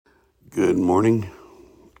Good morning.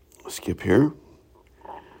 Skip here.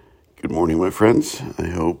 Good morning, my friends. I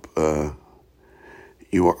hope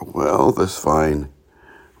you are well this fine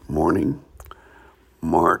morning,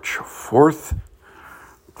 March 4th,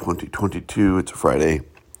 2022. It's a Friday.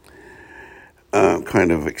 I'm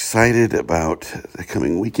kind of excited about the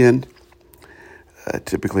coming weekend.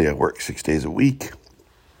 Typically, I work 6 days a week,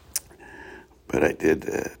 but I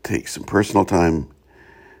did take some personal time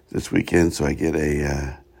this weekend, so I get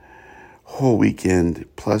a whole weekend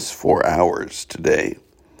plus 4 hours today.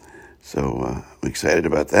 So I'm excited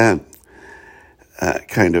about that.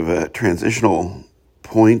 Kind of a transitional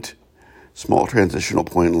point, small transitional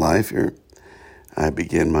point in life here. I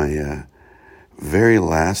begin my very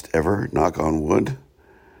last ever, knock on wood,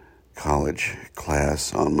 college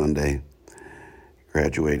class on Monday,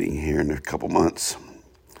 graduating here in a couple months.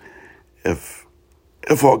 If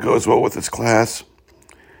all goes well with this class,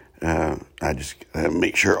 I just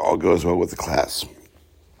make sure all goes well with the class.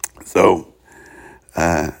 So,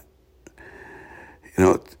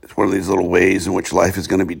 it's one of these little ways in which life is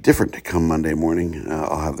going to be different to come Monday morning.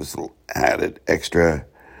 I'll have this little added extra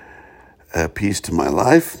piece to my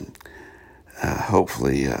life.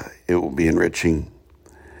 Hopefully, it will be enriching.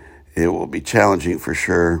 It will be challenging for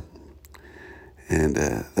sure. And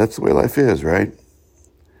that's the way life is, right?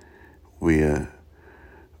 We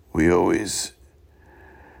always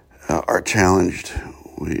are challenged.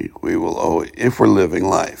 We will always, if we're living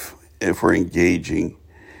life, if we're engaging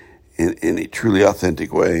in a truly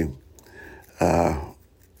authentic way,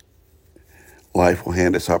 life will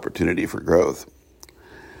hand us opportunity for growth.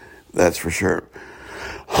 That's for sure.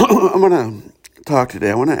 I'm going to talk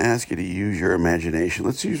today. I want to ask you to use your imagination.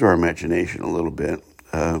 Let's use our imagination a little bit.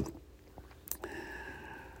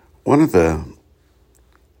 One of the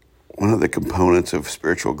components of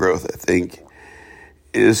spiritual growth, I think,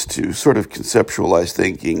 is to sort of conceptualize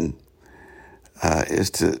thinking, is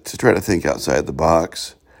to try to think outside the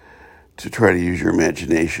box, to try to use your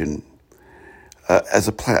imagination as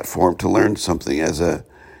a platform to learn something, as a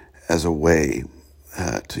way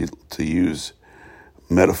to use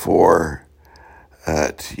metaphor,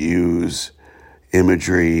 to use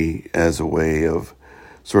imagery as a way of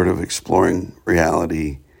sort of exploring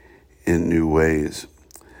reality in new ways.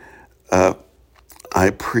 I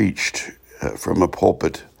preached from a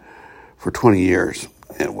pulpit for 20 years,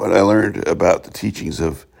 and what I learned about the teachings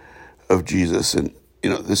of Jesus, and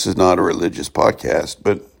this is not a religious podcast,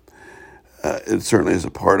 but it certainly is a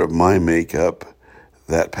part of my makeup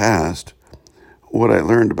that past. What I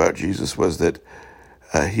learned about Jesus was that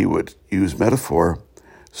he would use metaphor,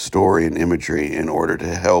 story, and imagery in order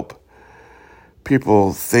to help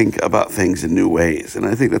people think about things in new ways, and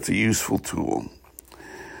I think that's a useful tool.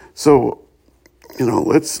 So,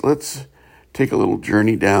 let's take a little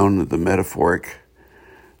journey down the metaphoric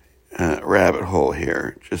rabbit hole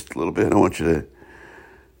here, just a little bit. I want you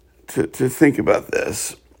to think about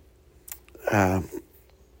this.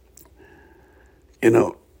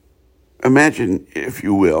 Imagine, if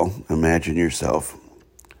you will, imagine yourself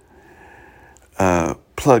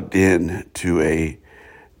plugged in to a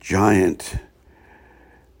giant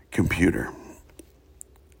computer.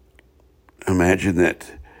 Imagine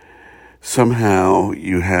that somehow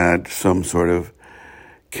you had some sort of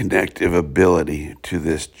connective ability to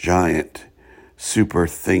this giant super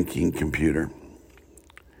thinking computer.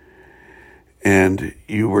 And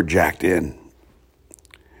you were jacked in.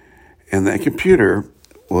 And that computer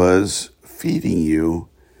was feeding you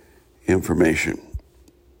information.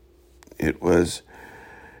 It was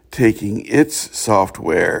taking its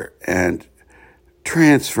software and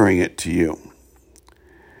transferring it to you.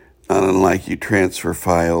 Not unlike you transfer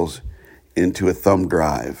files into a thumb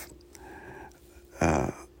drive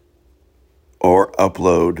or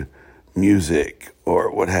upload music or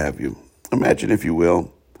what have you. Imagine, if you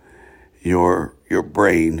will, your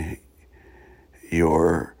brain,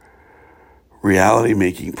 your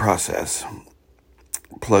reality-making process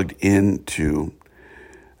plugged into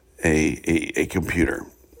a computer,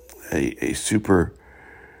 a super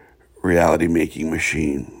reality-making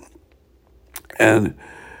machine. And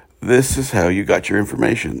this is how you got your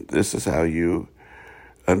information. This is how you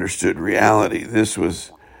understood reality. This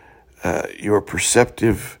was your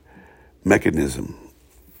perceptive mechanism.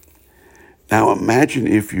 Now imagine,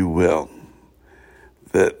 if you will,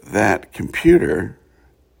 that computer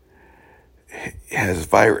has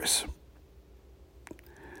virus.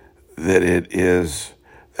 That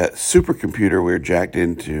supercomputer we're jacked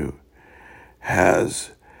into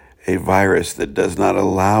has a virus that does not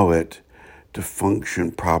allow it to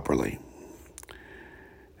function properly.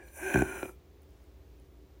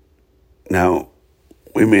 Now,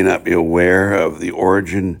 we may not be aware of the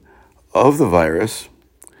origin of the virus.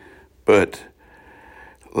 But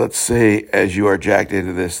let's say as you are jacked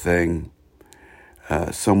into this thing,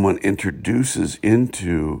 someone introduces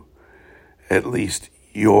into at least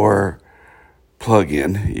your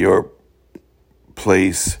plug-in, your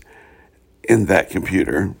place in that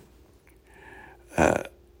computer,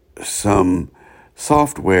 some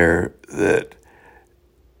software that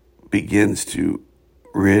begins to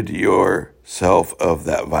rid yourself of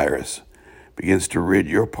that virus, begins to rid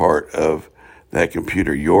your part of that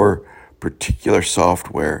computer, your particular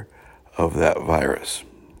software of that virus.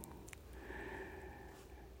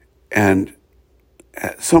 And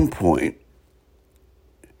at some point,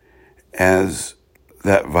 as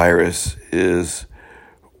that virus is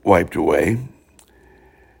wiped away,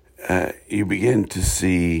 you begin to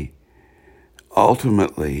see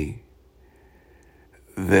ultimately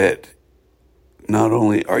that not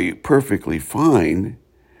only are you perfectly fine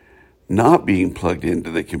not being plugged into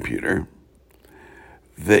the computer,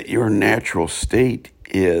 that your natural state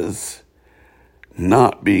is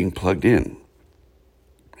not being plugged in.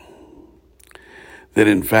 That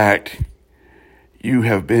in fact, you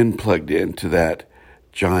have been plugged into that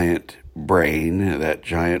giant brain, that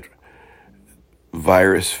giant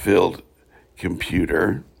virus-filled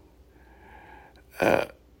computer,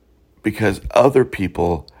 because other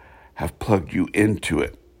people have plugged you into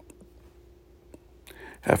it,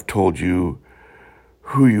 have told you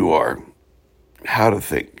who you are, how to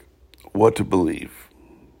think, what to believe.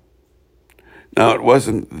 Now, it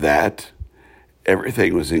wasn't that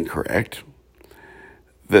everything was incorrect,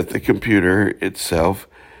 that the computer itself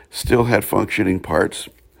still had functioning parts.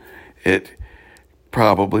 It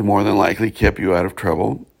probably more than likely kept you out of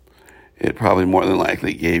trouble. It probably more than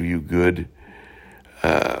likely gave you good,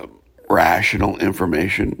 rational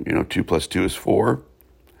information. 2 plus 2 is 4.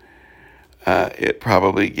 It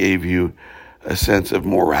probably gave you a sense of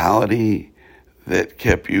morality that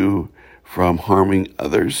kept you from harming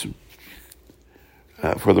others,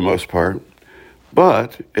 for the most part.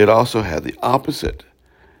 But it also had the opposite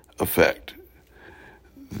effect,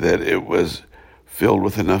 that it was filled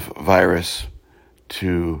with enough virus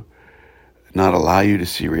to not allow you to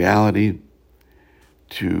see reality,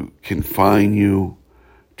 to confine you,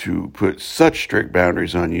 to put such strict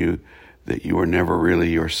boundaries on you that you were never really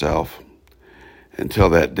yourself until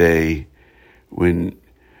that day when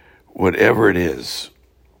whatever it is,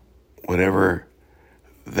 whatever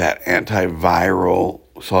that antiviral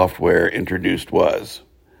software introduced was,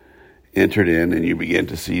 entered in, and you begin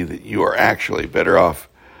to see that you are actually better off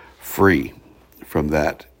free from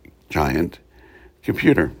that giant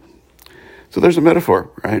computer. So there's a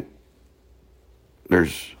metaphor, right?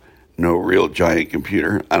 There's no real giant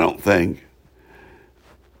computer, I don't think.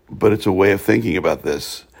 But it's a way of thinking about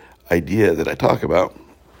this idea that I talk about.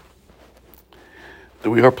 That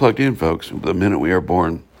we are plugged in, folks. The minute we are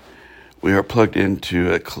born, we are plugged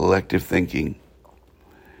into a collective thinking.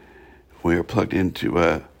 We are plugged into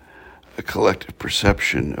a collective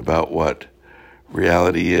perception about what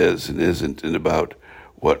reality is and isn't, and about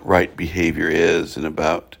what right behavior is, and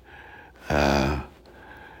about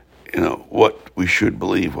what we should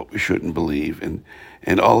believe, what we shouldn't believe,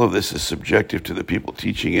 and all of this is subjective to the people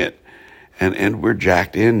teaching it, and we're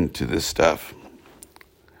jacked into this stuff.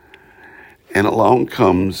 And along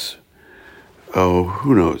comes,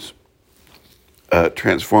 who knows, a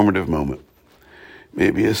transformative moment,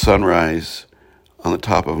 maybe a sunrise on the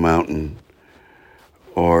top of a mountain,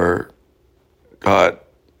 or God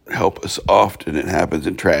help us, often it happens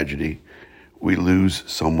in tragedy. We lose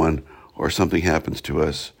someone, or something happens to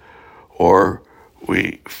us, or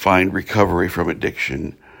we find recovery from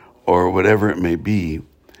addiction, or whatever it may be.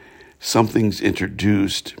 Something's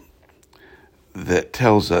introduced that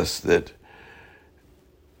tells us that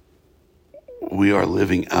we are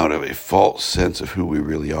living out of a false sense of who we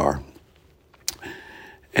really are.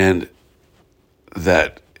 And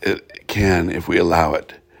that it can, if we allow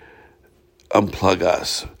it, unplug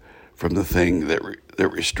us from the thing that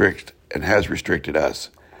restrict and has restricted us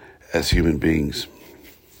as human beings.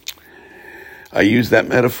 I use that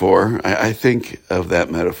metaphor. I think of that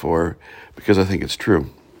metaphor because I think it's true.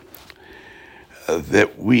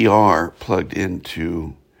 That we are plugged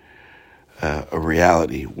into a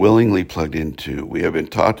reality, willingly plugged into. We have been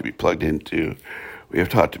taught to be plugged into. We have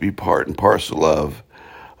taught to be part and parcel of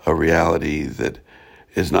a reality that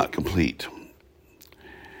is not complete,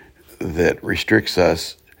 that restricts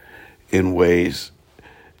us in ways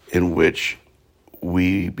in which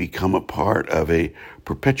we become a part of a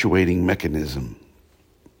perpetuating mechanism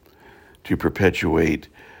to perpetuate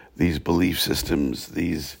these belief systems,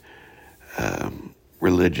 these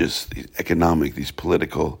religious, these economic, these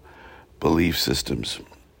political belief systems.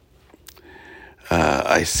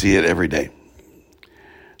 I see it every day.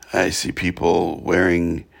 I see people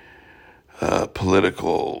wearing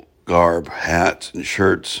political garb, hats, and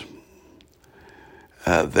shirts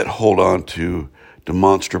that hold on to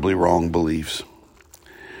demonstrably wrong beliefs.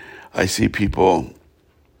 I see people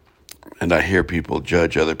and I hear people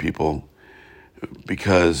judge other people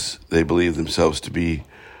because they believe themselves to be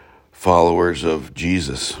followers of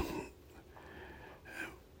Jesus.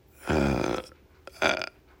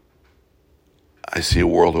 I see a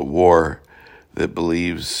world at war that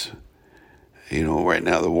believes, right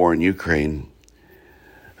now the war in Ukraine,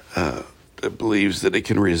 that believes that it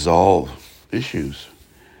can resolve issues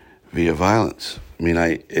via violence. I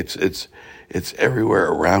mean, it's everywhere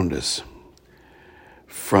around us,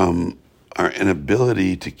 from our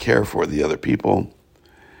inability to care for the other people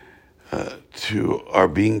to our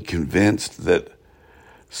being convinced that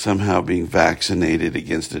somehow being vaccinated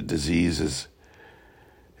against a disease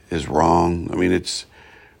is wrong. I mean,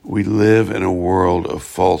 we live in a world of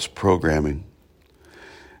false programming.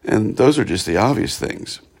 And those are just the obvious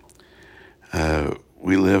things.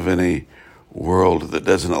 We live in a world that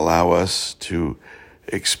doesn't allow us to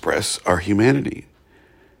express our humanity.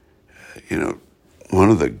 One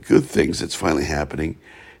of the good things that's finally happening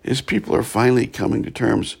is people are finally coming to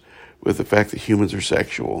terms with the fact that humans are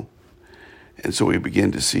sexual. And so we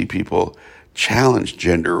begin to see people challenge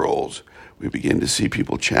gender roles. We begin to see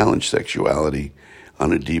people challenge sexuality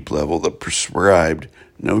on a deep level, the prescribed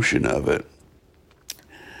notion of it.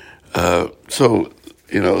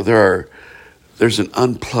 There's an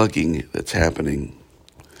unplugging that's happening.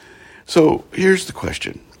 So here's the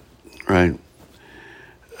question, right?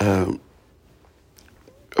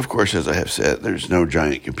 Of course, as I have said, there's no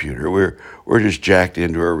giant computer. We're just jacked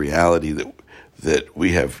into a reality that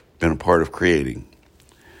we have been a part of creating.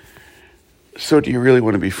 So do you really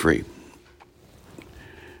want to be free?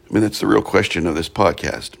 I mean, that's the real question of this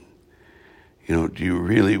podcast. Do you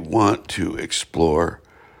really want to explore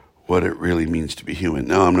what it really means to be human?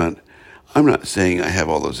 Now, I'm not saying I have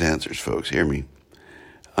all those answers, folks. Hear me.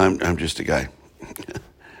 I'm just a guy.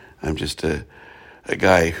 I'm just a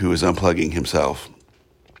guy who is unplugging himself.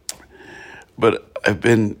 But I've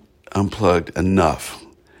been unplugged enough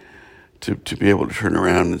to be able to turn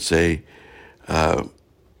around and say,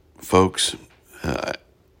 folks,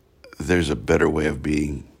 there's a better way of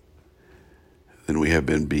being than we have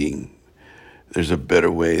been being. There's a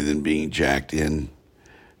better way than being jacked in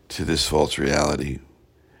to this false reality.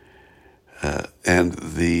 And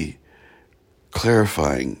the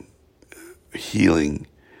clarifying, healing,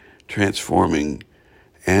 transforming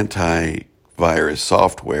antivirus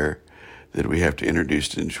software that we have to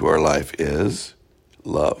introduce into our life is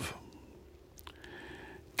love,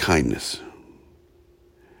 kindness.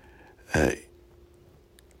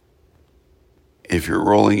 If you're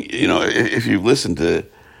rolling, if you've listened to,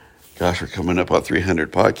 we're coming up on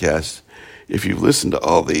 300 podcasts. If you've listened to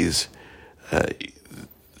all these,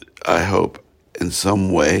 I hope in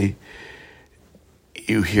some way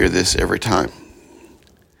you hear this every time.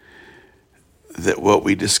 That what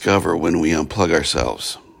we discover when we unplug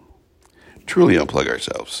ourselves, truly unplug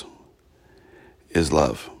ourselves, is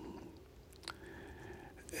love.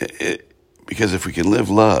 Because if we can live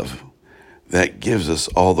love, that gives us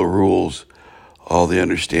all the rules, all the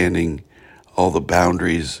understanding, all the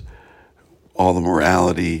boundaries, all the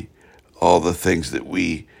morality, all the things that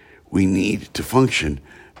we need to function.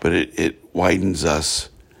 But it widens us.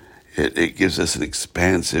 It gives us an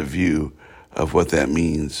expansive view of what that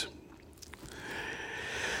means.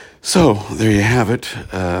 So there you have it.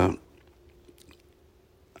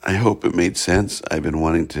 I hope it made sense. I've been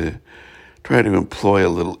wanting to try to employ a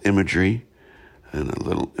little imagery and a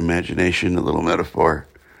little imagination, a little metaphor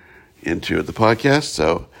into the podcast.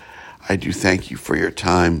 So I do thank you for your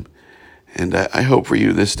time. And I hope for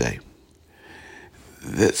you this day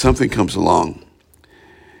that something comes along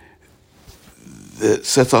that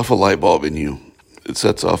sets off a light bulb in you. It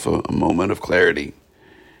sets off a moment of clarity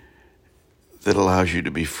that allows you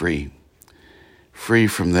to be free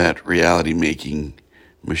from that reality-making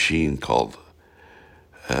machine called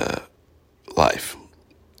life.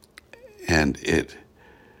 And it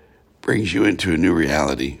brings you into a new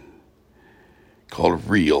reality called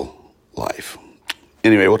real life.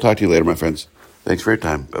 Anyway, we'll talk to you later, my friends. Thanks for your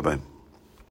time. Bye-bye.